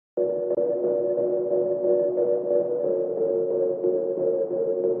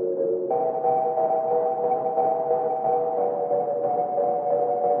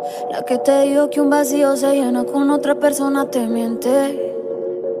que te digo que un vacío se llena con otra persona te miente.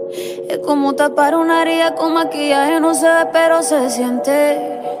 Es como tapar una herida con maquillaje, no se ve pero se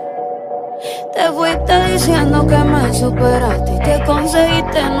siente. Te fuiste diciendo que me superaste y te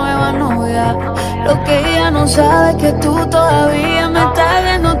conseguiste nueva novia. Lo que ella no sabe es que tú todavía me estás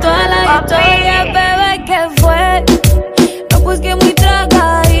viendo toda la historia. Bebé, ¿qué fue? No, pues que muy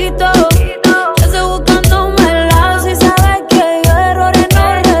tragadito. Yo estoy buscándome el lado. Si sabes que yo errores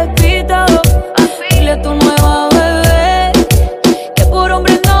no repito. Dile a tu nueva bebé que por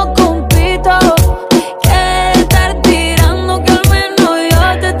hombre no compito. Que estar tirando que al menos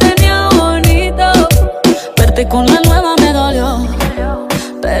yo te tenía bonito. Verte con la nueva me dolió,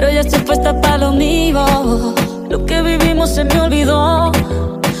 pero ya estoy puesta para lo mío. Lo que vivimos se me olvidó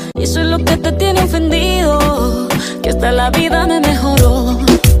y eso es lo que te tiene ofendido. Que hasta la vida me mejoró.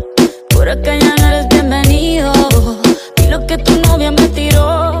 Por acá ya no eres bienvenido. Y lo que tu novia me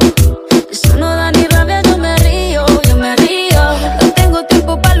tiró, eso no da ni rabia, yo me río, yo me río. No tengo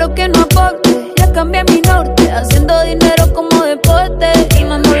tiempo para lo que no aporte. Ya cambié mi norte, haciendo dinero como deporte. Y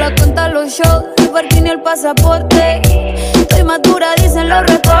mando la cuenta a los shows, el parking y el pasaporte. Estoy madura, dicen los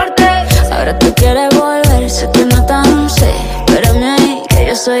reportes. Ahora tú quieres volver, se te nota, no sé. Espérame ahí, que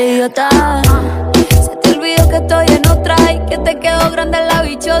yo soy idiota. Se te olvidó que estoy en otra y que te quedó grande la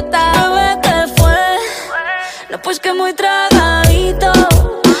bichota. Bebé, ¿qué fue? No, pues que muy tragadito.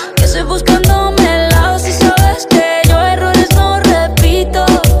 Que estoy buscándome el lado. Si sabes que yo errores no repito.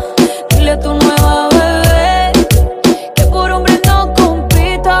 Dile a tu nueva bebé que por hombre no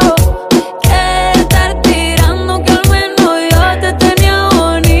compito. Que estar tirando que al menos yo te tenía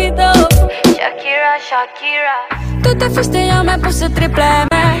bonito. Shakira, Shakira. Tú te fuiste y yo me puse triple M.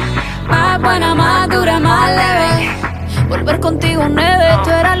 Más buena, más dura, más leve. Volver contigo nieve. Tú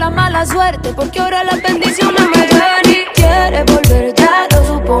eras la mala suerte porque ahora las bendiciones me llueven. Y quieres volver, ya lo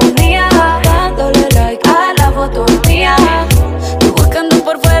suponía. Dándole like a la foto mía. Tú buscando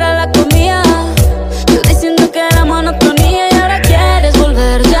por fuera la comida. Yo diciendo que era monotonía. Y ahora quieres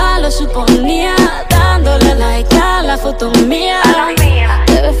volver, ya lo suponía. Dándole like a la foto mía.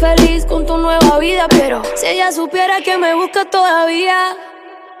 Te ves feliz con tu nueva vida, pero si ella supiera que me busca todavía.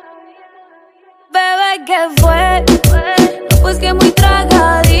 Bebé, ¿qué fue? No, pues que muy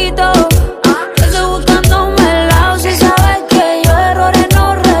tragadito. Yo estoy buscándome el lado. Si sabes que yo errores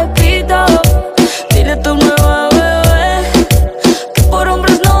no repito. Dile a tu nueva bebé que por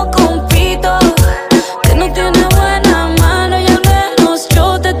hombres no compito. Que no tiene buena mano y al menos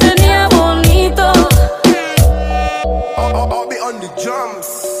yo te tenía bonito.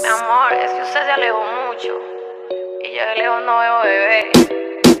 Mi amor, es que usted se alejó mucho y yo de lejos no veo bebé.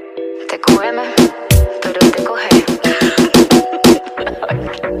 Te cógeme, pero te coge.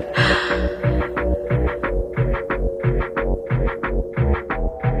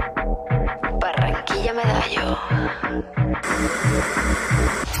 Barranquilla Medallo.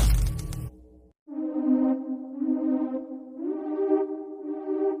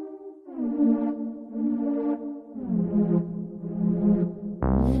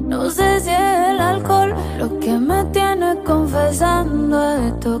 No sé si es el alcohol lo que me tiene confesando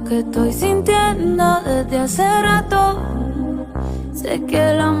esto que estoy sintiendo desde hace rato. Sé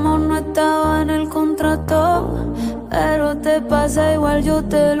que el amor no estaba en el contrato, pero te pasa igual, yo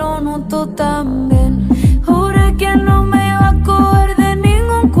te lo noto también. Juré que no me iba a coger de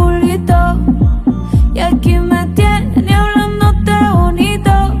ningún culito y aquí me tienen y hablándote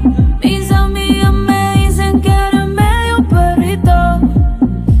bonito. Mis amigas me dicen que eres medio perrito.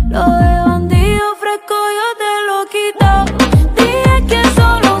 Lo de bandido fresco yo te lo quito. Dije que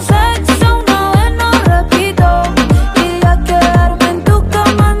solo sexo una vez no repito. Y ya quedarme en tu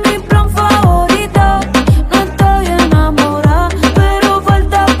cama es mi plan favorito. No estoy enamorada, pero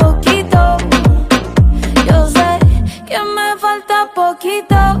falta poquito. Yo sé que me falta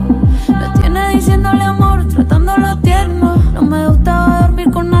poquito. Me tiene diciéndole amor, tratándolo tierno. No me gustaba dormir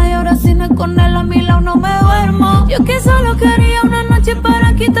con nadie, ahora si no es con él a mi lado no me duermo. Yo que solo quería una noche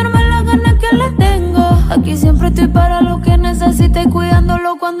para quitarme las ganas que le tengo. Aquí siempre estoy para lo que necesite,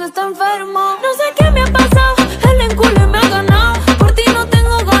 cuidándolo cuando está enfermo. No sé qué me ha pasado, el enculo me ha ganado. Por ti no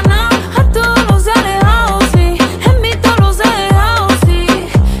tengo ganas, a todos los he alejado, sí. En mí todos los he dejado, sí.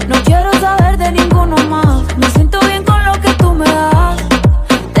 No quiero saber de ninguno más. Me siento bien con lo que tú me das.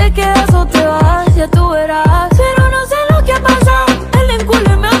 Te quedas o te vas, ya tú verás. Pero no sé lo que ha pasado, el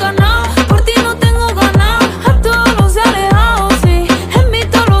enculo me ha ganado. Por ti no tengo ganas, a todos los he alejado, sí. En mí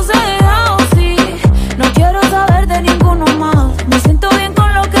todos los he dejado, sí. No quiero saber de ninguno más. Me siento bien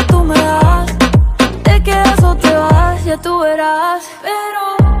con lo que tú me das. Te quedas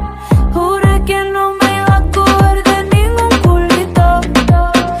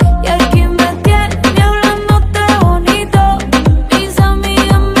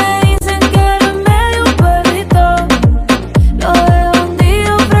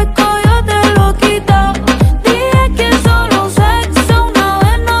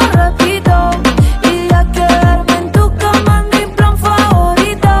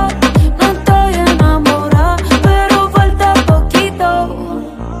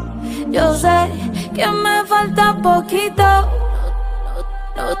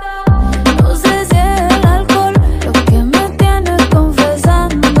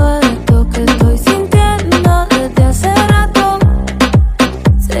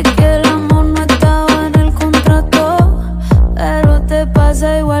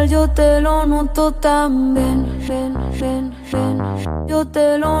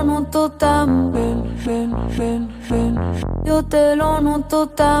lo noto tan bien, bien, bien, bien. Yo te lo noto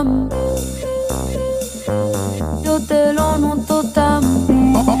tan bien. Yo te lo noto tan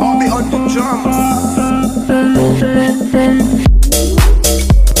bien. Bobby on the drums.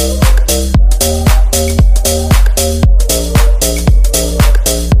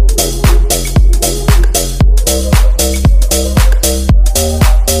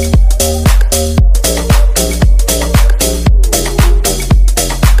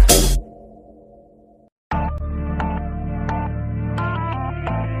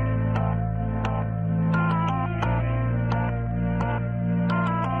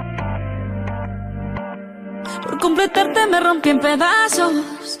 Por completarte me rompí en pedazos.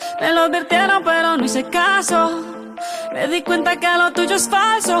 Me lo advirtieron pero no hice caso. Me di cuenta que lo tuyo es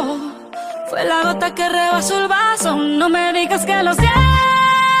falso. Fue la gota que rebasó el vaso. No me digas que lo sientes.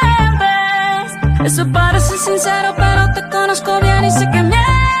 Eso parece sincero pero te conozco bien y sé que mientes.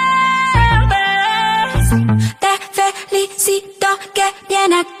 Te felicito que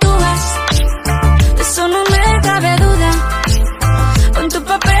bien actúas. De eso no me cabe duda. Con tu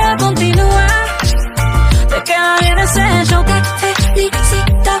papel continúa. Te queda bien ese show. Te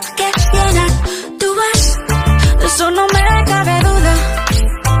felicito que bien actúas. De eso no me cabe duda.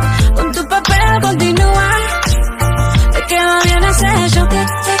 Con tu papel continúa. Te queda bien ese show. Te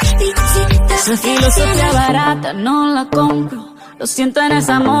felicito. Esa filosofía barata no la compro. Lo siento en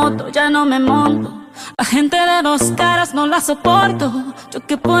esa moto, ya no me monto. La gente de dos caras no la soporto. Yo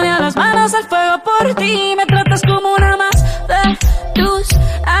que ponía las manos al fuego por ti. Me tratas como una más de tus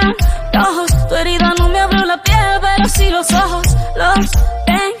antojos. Tu herida no me abrió la piel, pero sí los ojos. Los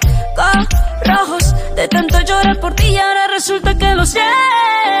tengo rojos. De tanto llorar por ti y ahora resulta que lo sientes.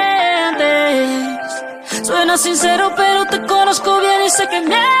 Suena sincero pero te conozco bien y sé que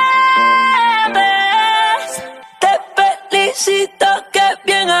mientes. Te felicito que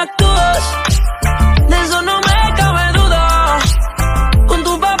bien actúas. De eso no me cabe duda. Con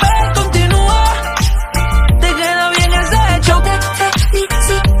tu papel continúa. Te queda bien ese show. Te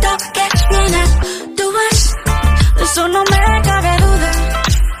felicito que bien actúas. De eso no me cabe duda.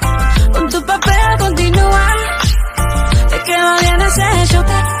 Con tu papel continúa. Te queda bien ese show.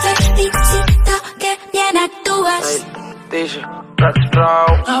 Te felicito que bien actúas.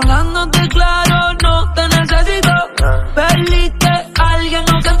 Hablándote claro, no te necesito. Perdiste a alguien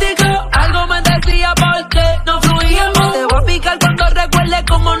auténtico. Algo me decía porque no fluíamos. Te voy a picar cuando recuerde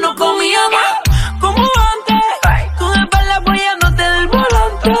cómo no comíamos. Como antes, con el par apoyándote del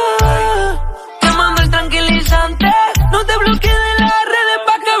volante. Quemando el tranquilizante. No te bloquees de las redes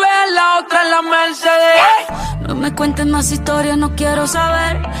pa' que veas la otra en la Mercedes. No me cuentes más historias, no quiero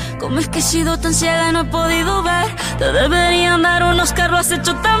saber. ¿Cómo es que he sido tan ciega y no he podido ver? Te deberían dar un Oscar, lo has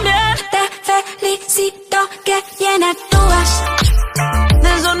hecho tan bien. Te felicito que bien actúas.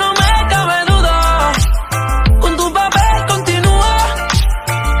 De eso no me cabe duda. Con tu papel continúa.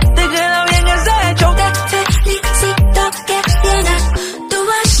 Te queda bien ese show. Te felicito que bien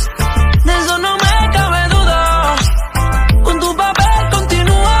actúas. De eso no me cabe duda. Con tu papel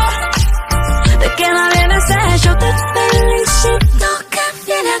continúa. Te queda bien ese show. Te felicito que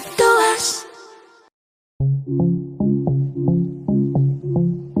bien actúas.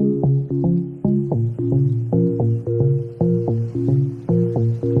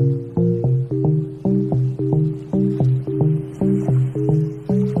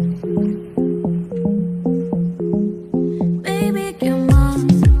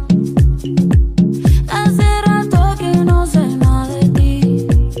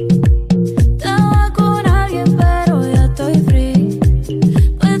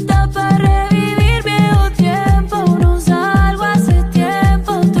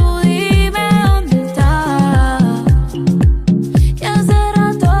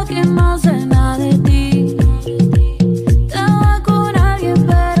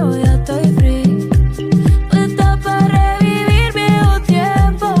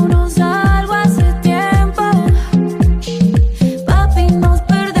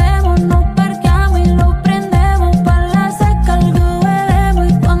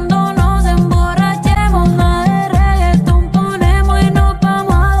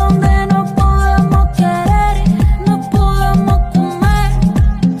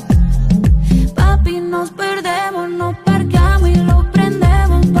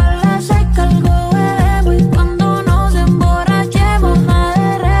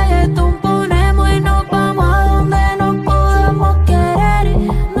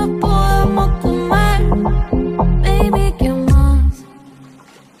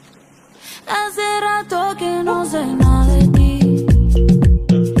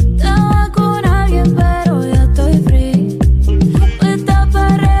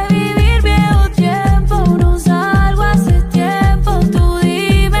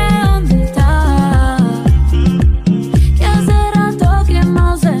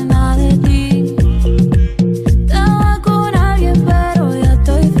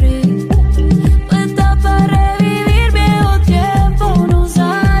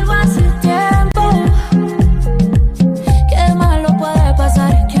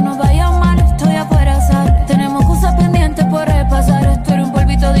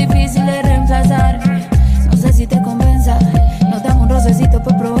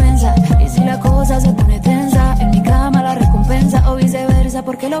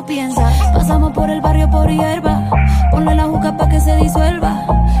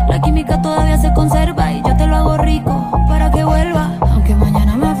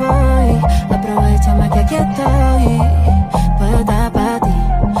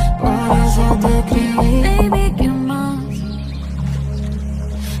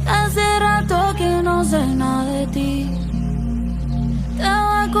 Hace rato que no sé nada de ti.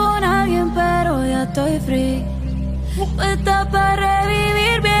 Estaba con alguien pero ya estoy free. Puesta para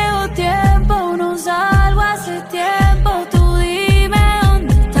revivir viejo tiempo. No salgo hace tiempo. Tú dime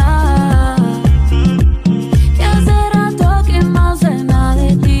dónde estás. Que hace rato que no sé nada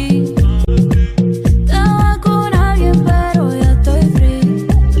de ti. Estaba con alguien pero ya estoy free.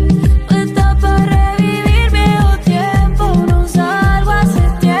 Puesta para revivir viejo tiempo. No salgo hace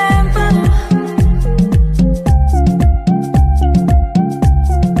tiempo.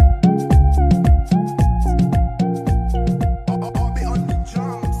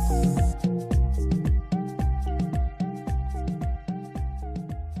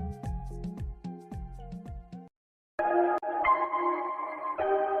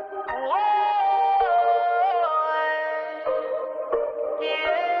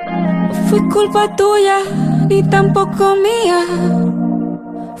 No fue culpa tuya, ni tampoco mía.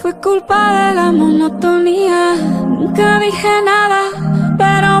 Fue culpa de la monotonía. Nunca dije nada,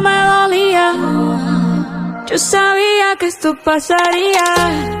 pero me dolía. Yo sabía que esto pasaría.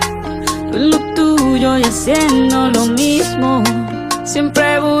 Tú en lo tuyo y haciendo lo mismo.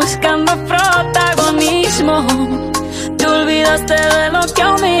 Siempre buscando protagonismo. Te olvidaste de lo que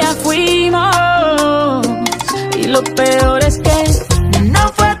un día fuimos. Y lo peor es que no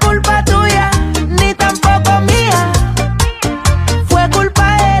fue culpa tuya, ni tampoco mía. Fue culpa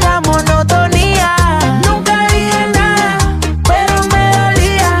de la monotonía. Nunca dije nada, pero me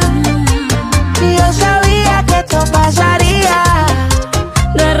dolía. Y yo sabía que esto pasaría.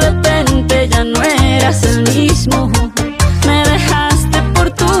 de repente ya no eras el mismo. Me dejaste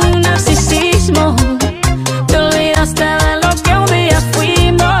por tu narcisismo. Te olvidaste de lo que un día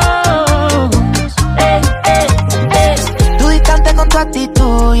fuimos. Tú distante con tu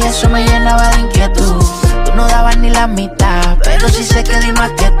actitud y eso me llenaba de inquietud. Tú no dabas ni la mitad, pero sí sé que di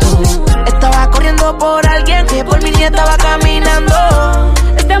más que tú. Estaba corriendo por alguien que por mí ni estaba caminando.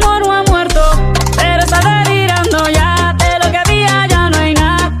 Este amor no ha muerto, pero está delirando ya. De lo que había ya no hay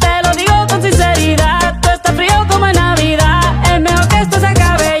nada. Te lo digo con sinceridad. Tú estás frío como en Navidad. Es mejor que esto se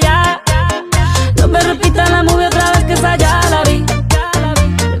acabe ya. No me repitas la movie otra vez, que esa ya la vi.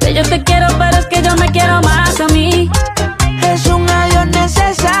 Porque yo te quiero, pero es que yo me quiero más a mí. Es un adiós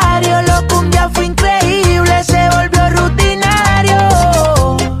necesario. Lo que un día fue increíble se volvió rutinario.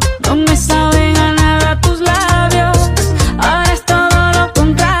 No me saben a nada tus labios. Ahora es todo lo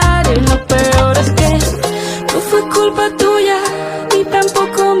contrario. Y lo peor es que no fue culpa tuya, ni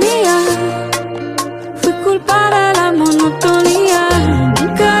tampoco mía. Fue culpa de la monotonía.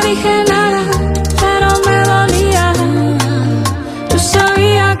 Nunca dije nada, pero me dolía. Yo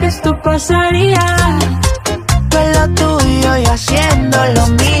sabía que esto pasaría. Tú en lo tuyo y haciendo lo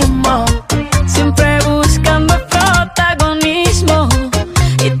mismo. Siempre buscando protagonismo.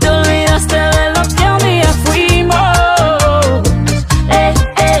 Y te olvidaste de lo que un día fuimos.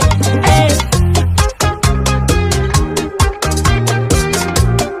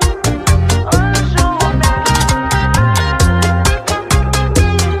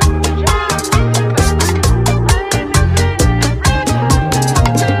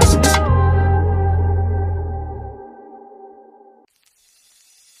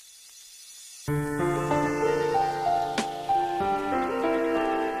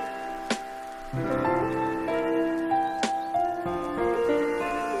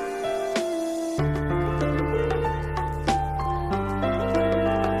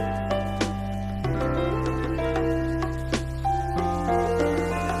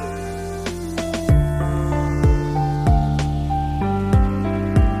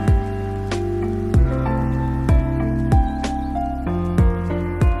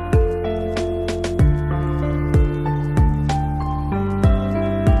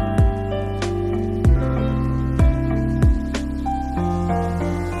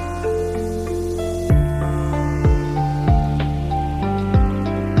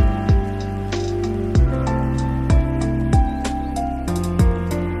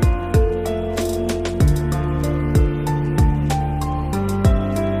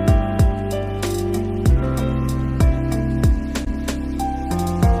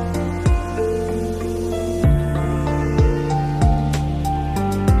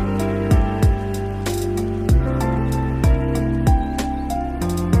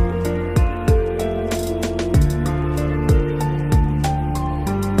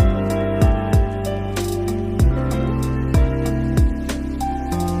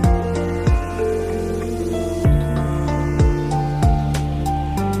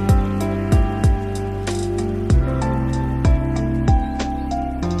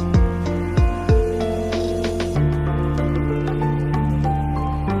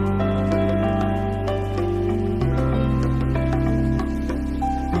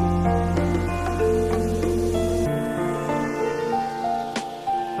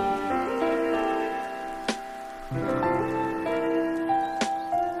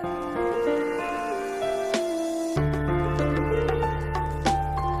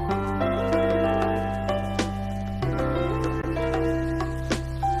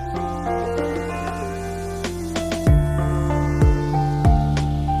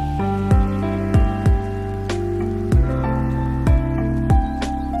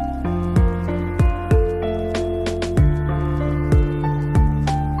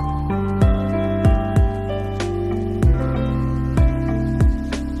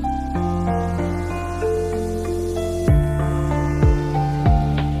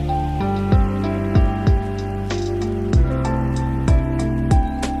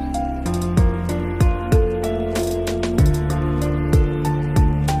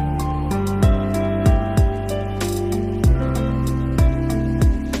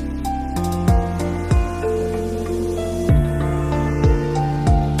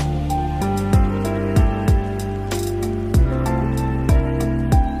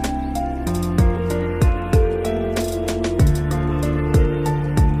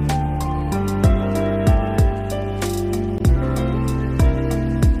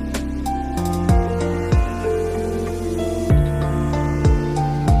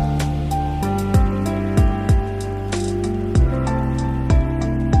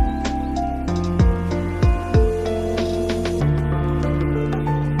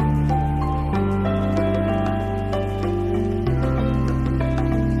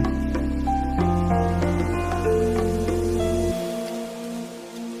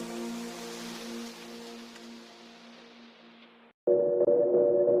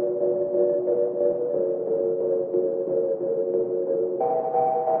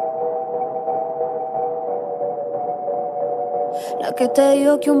 Pa' que te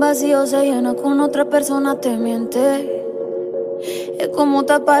digo que un vacío se llena con otra persona te miente. Es como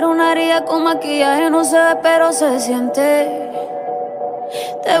tapar una herida con maquillaje, no se ve pero se siente.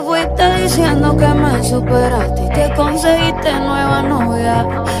 Te fuiste diciendo que me superaste y te conseguiste nueva novia.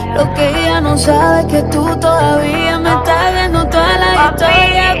 Lo que ella no sabe es que tú todavía me estás viendo toda la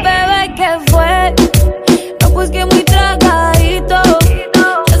historia. Bebé, ¿qué fue? No, pues que muy tragadito.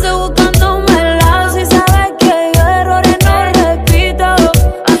 Yo estoy buscándome el lado. Si sabes que yo errores no repito.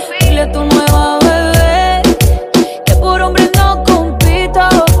 Dile a tu nueva bebé que por hombre no compito.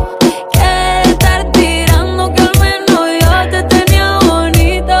 Que estar tirando que al menos yo te tenía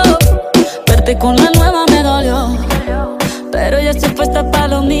bonito. Verte con la nueva me dolió, pero ya estoy puesta para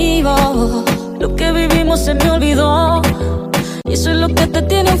lo mío. Lo que vivimos se me olvidó y eso es lo que te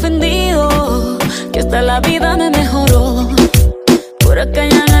tiene ofendido. Que hasta la vida me mejoró. Por acá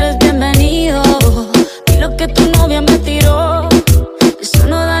ya no eres bienvenido. Y lo que tu novia me tiró, eso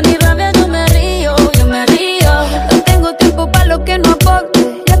no da ni rabia, yo me río, yo me río. No tengo tiempo para lo que no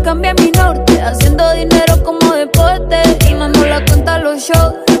aporte. Ya cambié mi norte, haciendo dinero como deporte. Y no nos la cuenta los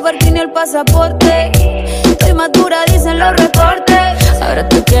shows, el parking y el pasaporte. Estoy madura, dicen los reportes. Ahora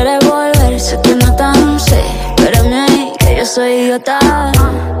tú quieres volver, se te nota, no sé. Espérame ahí, que yo soy idiota.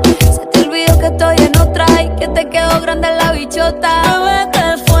 Se te olvidó que estoy en otra y que te quedó grande la bichota. Bebé,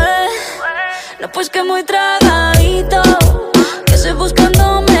 ¿qué fue? No, pues que muy tragadito. Que estoy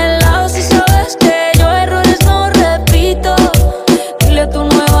buscándome el lado. Si sabes que yo errores no repito. Dile a tu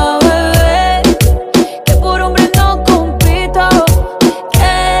nueva bebé que por hombre no compito.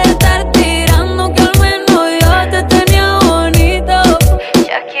 Que estar tirando que al menos yo te tenía bonito.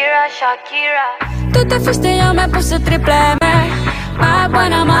 Shakira, Shakira. Tú te fuiste y yo me puse triple M. Más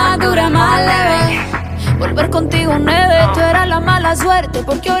buena, más dura, más leve. Volver contigo nueve. Tú eras la mala suerte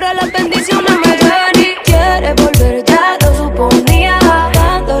porque ahora las bendiciones me llueven. Y quieres volver, ya lo suponía.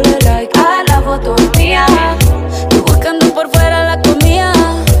 Dándole like a la foto mía. Tú buscando por fuera la comida.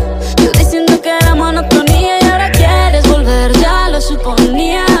 Yo diciendo que era monotonía. Y ahora quieres volver, ya lo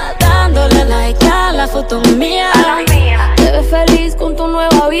suponía. Dándole like a la foto mía. Te ves feliz con tu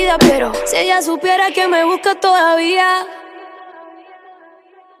nueva vida, pero si ella supiera que me busca todavía.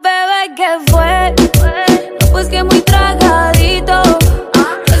 Bebé, ¿qué fue? No, pues que muy tragadito.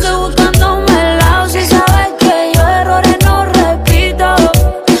 Yo estoy buscándome el lado. Si sabes que yo errores no repito.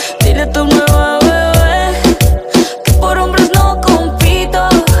 Dile a tu nueva bebé que por hombres no compito.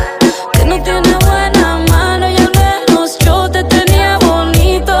 Que no tiene buena mano y al menos yo te tenía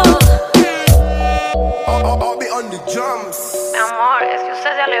bonito. Mi amor, es que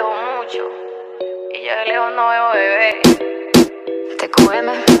usted se alejó mucho y yo de lejos no veo bebé. Te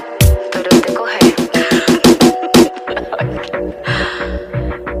come, pero te coge.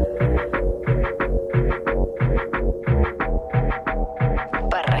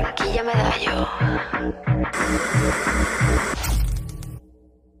 Barranquilla Medallo.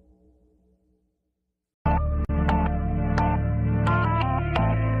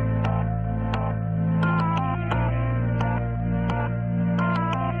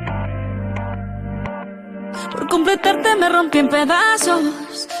 Por completarte me rompí en pedazos.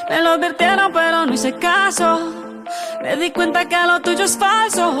 Me lo advirtieron pero no hice caso. Me di cuenta que lo tuyo es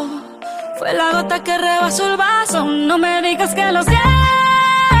falso. Fue la gota que rebasó el vaso. No me digas que lo sientes.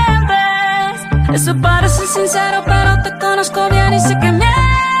 Eso parece sincero pero te conozco bien y sé que mientes.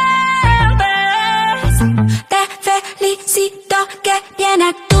 Te felicito que bien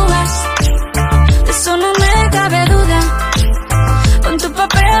actúas. De eso no me cabe duda. Con tu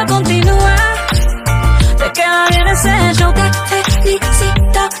papel continúa. Te queda bien ese show. Te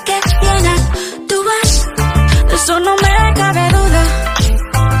felicito que bien actúas. De eso no me cabe duda.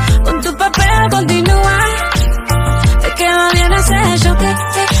 Con tu papel continúa. Te queda bien ese show. Te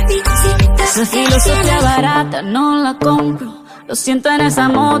felicito. Esa filosofía barata no la compro. Lo siento en esa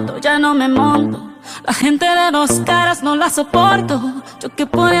moto, ya no me monto. La gente de dos caras no la soporto. Yo que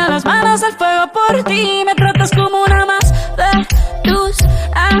ponía las manos al fuego por ti. Me tratas como una más de tus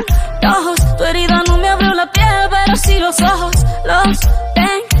antojos. Tu herida no me abrió la piel, pero sí los ojos. Los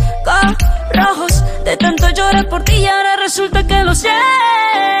tengo rojos. De tanto llorar por ti y ahora resulta que lo sientes.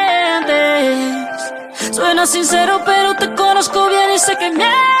 Suena sincero pero te conozco bien y sé que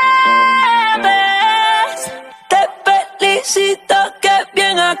mientes. Te felicito que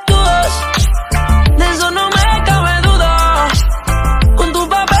bien actúas. De eso no me cabe duda. Con tu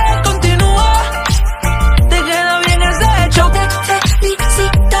papel continúa. Te queda bien ese show. Te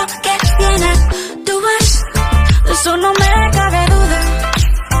felicito que bien actúas. De eso no me cabe duda.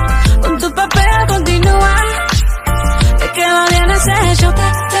 Con tu papel continúa. Te queda bien ese show.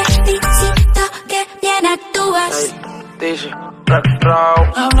 Te felicito que bien actúas. Dice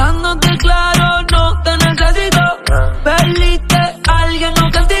Hablándote claro, no te necesito. Perdiste, alguien nos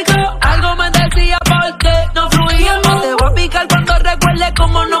castigó. Algo me decía porque no fluíamos. Te voy a picar cuando recuerde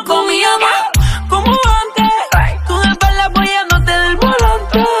cómo nos comíamos. Como antes, tú después apoyándote del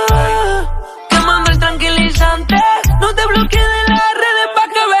volante. Quemando el tranquilizante. No te bloquees de las redes pa'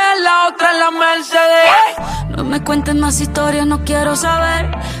 que veas la otra en la Mercedes. No me cuentes más historias, no quiero saber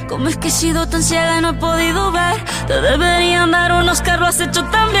cómo es que he sido tan ciega y no he podido ver. Te deberían dar un Oscar, lo has hecho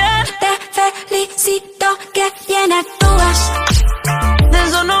también. Te felicito, que bien actúas. De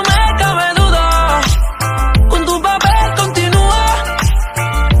eso no me cabe duda. Con tu papel continúa.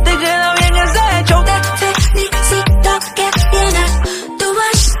 Te queda bien ese hecho. Te felicito, que bien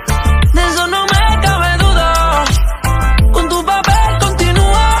actúas. De eso no me cabe duda. Con tu papel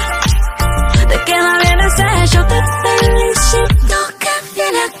continúa. Te queda bien ese hecho. Te felicito, que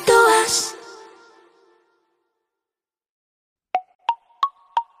bien actúas.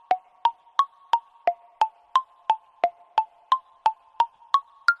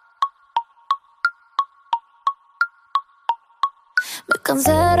 Me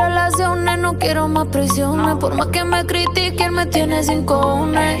cansé de relaciones, no quiero más prisiones. Por más que me critique, él me tiene sin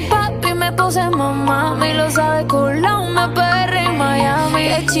cojones. Papi, me puse mamá, y lo sabe colado. Me perre en Miami.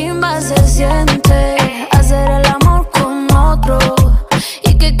 Qué chimba se siente hacer el amor con otro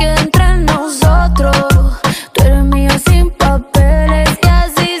y que quede entre nosotros. Tú eres mío sin papeles y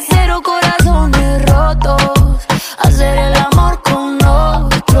así cero corazones rotos. Hacer el amor con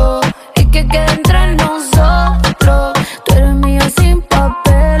otro y que quede entre nosotros. Tú eres mío sin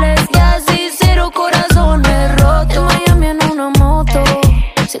papeles y así cero corazones rotos. En Miami en una moto,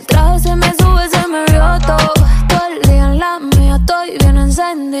 si el traje se me sube se me vio todo. Todo el día en la mía estoy bien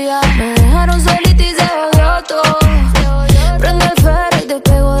encendida. Me dejaron solita y se odió todo. Prende el ferro y te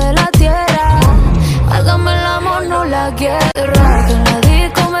pego de la tierra. Hágame el amor, no la guerra. Que en la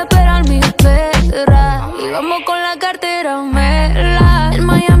disco me esperan mis perras y vamos con la cartera mela. En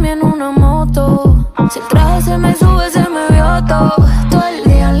Miami en una moto, si el traje se me sube se me vio todo. Todo el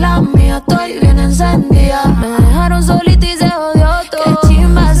día en la mía estoy bien encendida. Me dejaron solita y se odió todo. Qué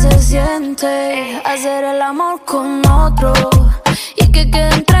chimba se siente hacer el amor con otro y que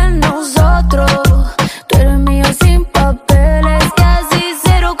quede entre nosotros. Tú eres mío sin papeles y así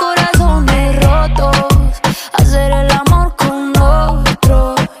cero corazones rotos. Hacer el amor con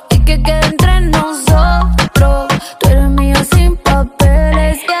otro y que quede entre nosotros. Tú eres mío sin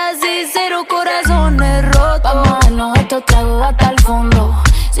papeles y así cero corazones rotos. Vamos a darnos estos tragos hasta el fondo.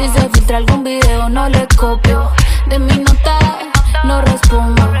 Si se filtra algún video no le copio. De mi nota no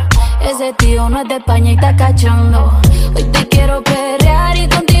respondo. Ese tío no es de España y está cachondo. Hoy te quiero perrear